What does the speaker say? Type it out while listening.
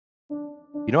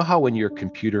You know how when your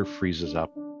computer freezes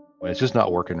up, when it's just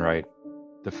not working right,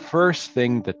 the first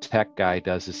thing the tech guy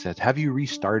does is says, have you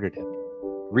restarted it?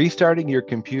 Restarting your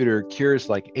computer cures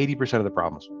like 80% of the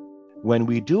problems. When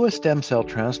we do a stem cell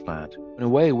transplant, in a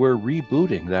way, we're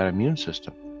rebooting that immune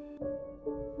system.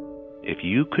 If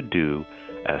you could do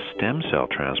a stem cell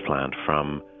transplant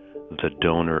from the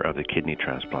donor of the kidney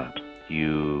transplant,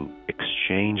 you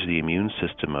exchange the immune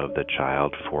system of the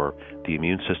child for the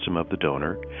immune system of the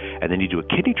donor, and then you do a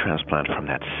kidney transplant from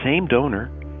that same donor,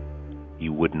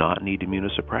 you would not need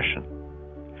immunosuppression.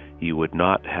 You would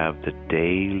not have the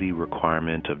daily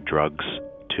requirement of drugs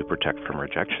to protect from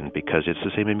rejection because it's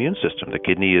the same immune system. The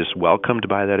kidney is welcomed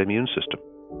by that immune system.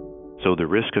 So the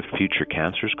risk of future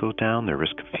cancers goes down, the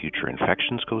risk of future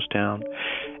infections goes down,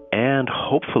 and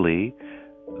hopefully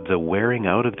the wearing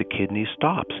out of the kidney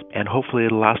stops, and hopefully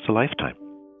it'll last a lifetime.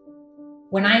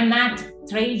 When I met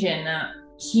Trajan,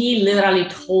 he literally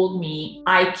told me,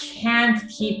 I can't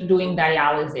keep doing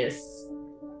dialysis.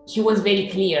 He was very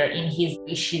clear in his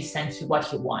wishes and what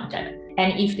he wanted.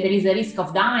 And if there is a risk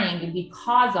of dying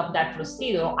because of that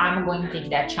procedure, I'm going to take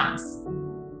that chance.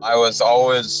 I was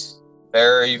always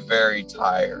very, very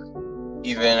tired.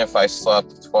 Even if I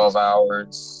slept 12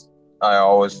 hours, I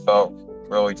always felt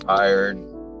really tired,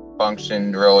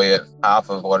 functioned really at half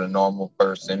of what a normal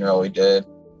person really did.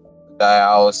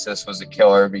 Dialysis was a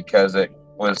killer because it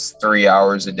was 3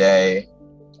 hours a day.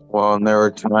 Well, and there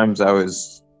were times I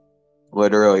was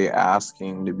literally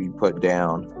asking to be put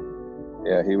down.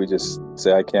 Yeah, he would just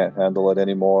say, I can't handle it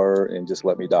anymore, and just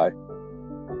let me die.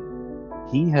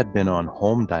 He had been on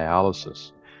home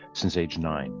dialysis since age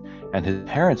 9, and his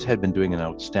parents had been doing an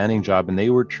outstanding job, and they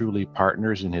were truly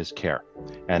partners in his care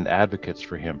and advocates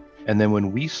for him. And then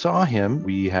when we saw him,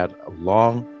 we had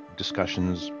long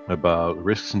discussions about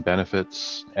risks and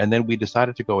benefits, and then we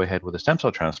decided to go ahead with a stem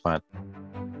cell transplant.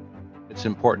 It's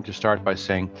important to start by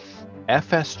saying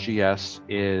FSGS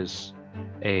is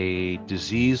a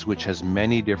disease which has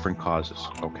many different causes,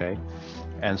 okay?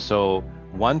 And so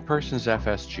one person's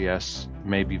FSGS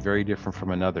may be very different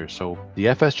from another. So the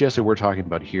FSGS that we're talking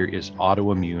about here is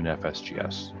autoimmune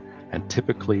FSGS. And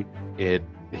typically it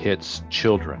hits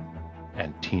children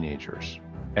and teenagers.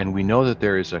 And we know that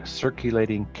there is a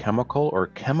circulating chemical or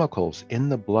chemicals in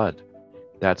the blood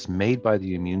that's made by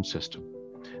the immune system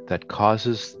that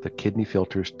causes the kidney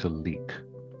filters to leak.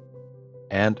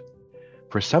 And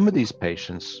for some of these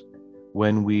patients,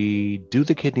 when we do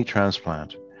the kidney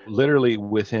transplant, literally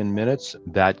within minutes,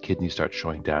 that kidney starts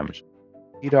showing damage.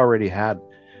 He'd already had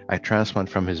a transplant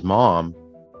from his mom,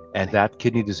 and that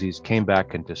kidney disease came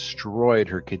back and destroyed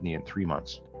her kidney in 3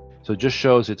 months. So it just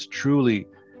shows it's truly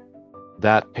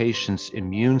that patient's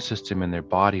immune system in their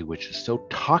body, which is so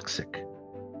toxic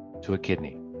to a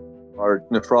kidney. Our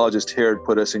nephrologist here had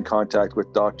put us in contact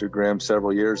with Dr. Grimm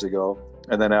several years ago.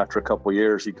 And then after a couple of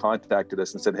years, he contacted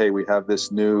us and said, hey, we have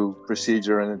this new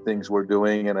procedure and things we're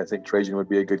doing, and I think Trajan would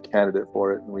be a good candidate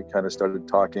for it. And we kind of started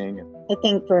talking. I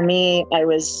think for me, I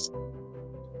was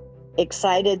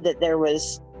excited that there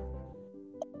was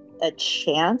a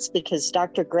chance because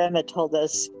Dr. Grimm had told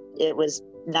us it was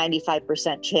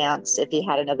 95% chance if he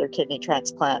had another kidney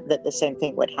transplant that the same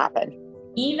thing would happen.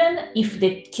 Even if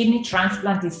the kidney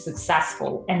transplant is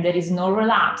successful and there is no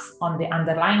relapse on the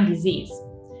underlying disease,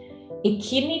 a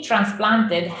kidney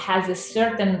transplanted has a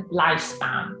certain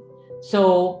lifespan.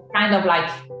 So kind of like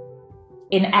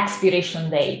an expiration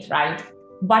date, right?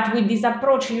 But with this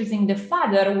approach using the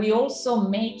father, we also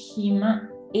make him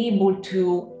able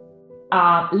to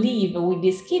live with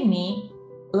this kidney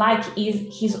like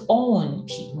is his own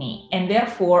kidney, and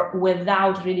therefore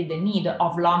without really the need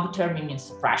of long-term immune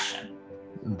suppression.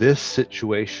 This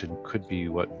situation could be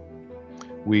what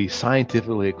we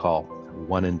scientifically call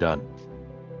one and done.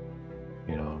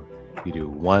 You know, you do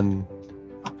one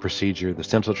procedure, the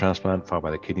stem cell transplant, followed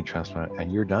by the kidney transplant,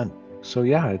 and you're done. So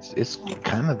yeah, it's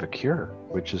kind of a cure,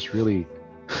 which is really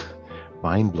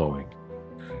mind-blowing.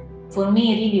 For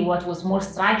me, really, what was more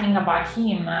striking about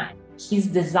him, his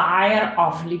desire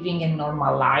of living a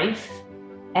normal life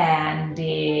and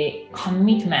the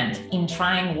commitment in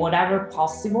trying whatever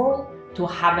possible to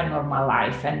have a normal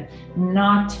life and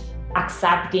not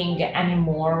accepting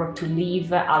anymore to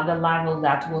live at the level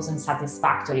that wasn't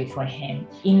satisfactory for him.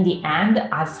 In the end,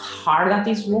 as hard as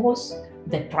it was,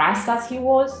 depressed as he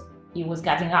was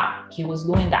getting up, he was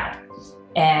doing that.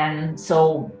 And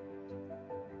so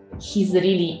his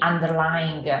really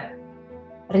underlying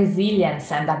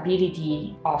resilience and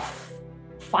ability of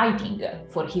fighting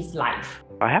for his life.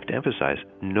 I have to emphasize,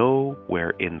 nowhere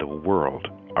in the world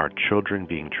are children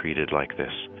being treated like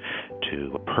this,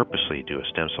 to purposely do a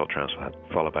stem cell transplant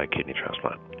followed by a kidney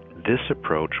transplant. This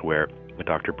approach where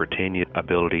Dr. Bertania's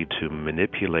ability to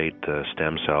manipulate the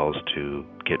stem cells to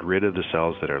get rid of the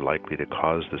cells that are likely to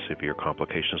cause the severe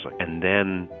complications, and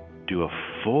then do a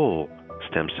full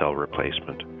stem cell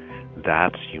replacement,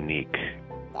 that's unique.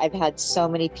 I've had so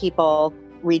many people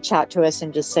reach out to us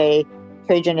and just say,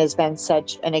 Trajan has been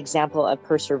such an example of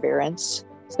perseverance.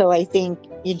 So I think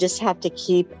you just have to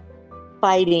keep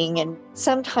fighting. And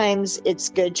sometimes it's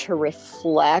good to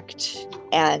reflect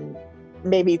and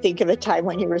maybe think of a time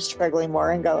when you were struggling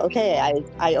more and go, okay,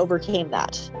 I overcame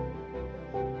that.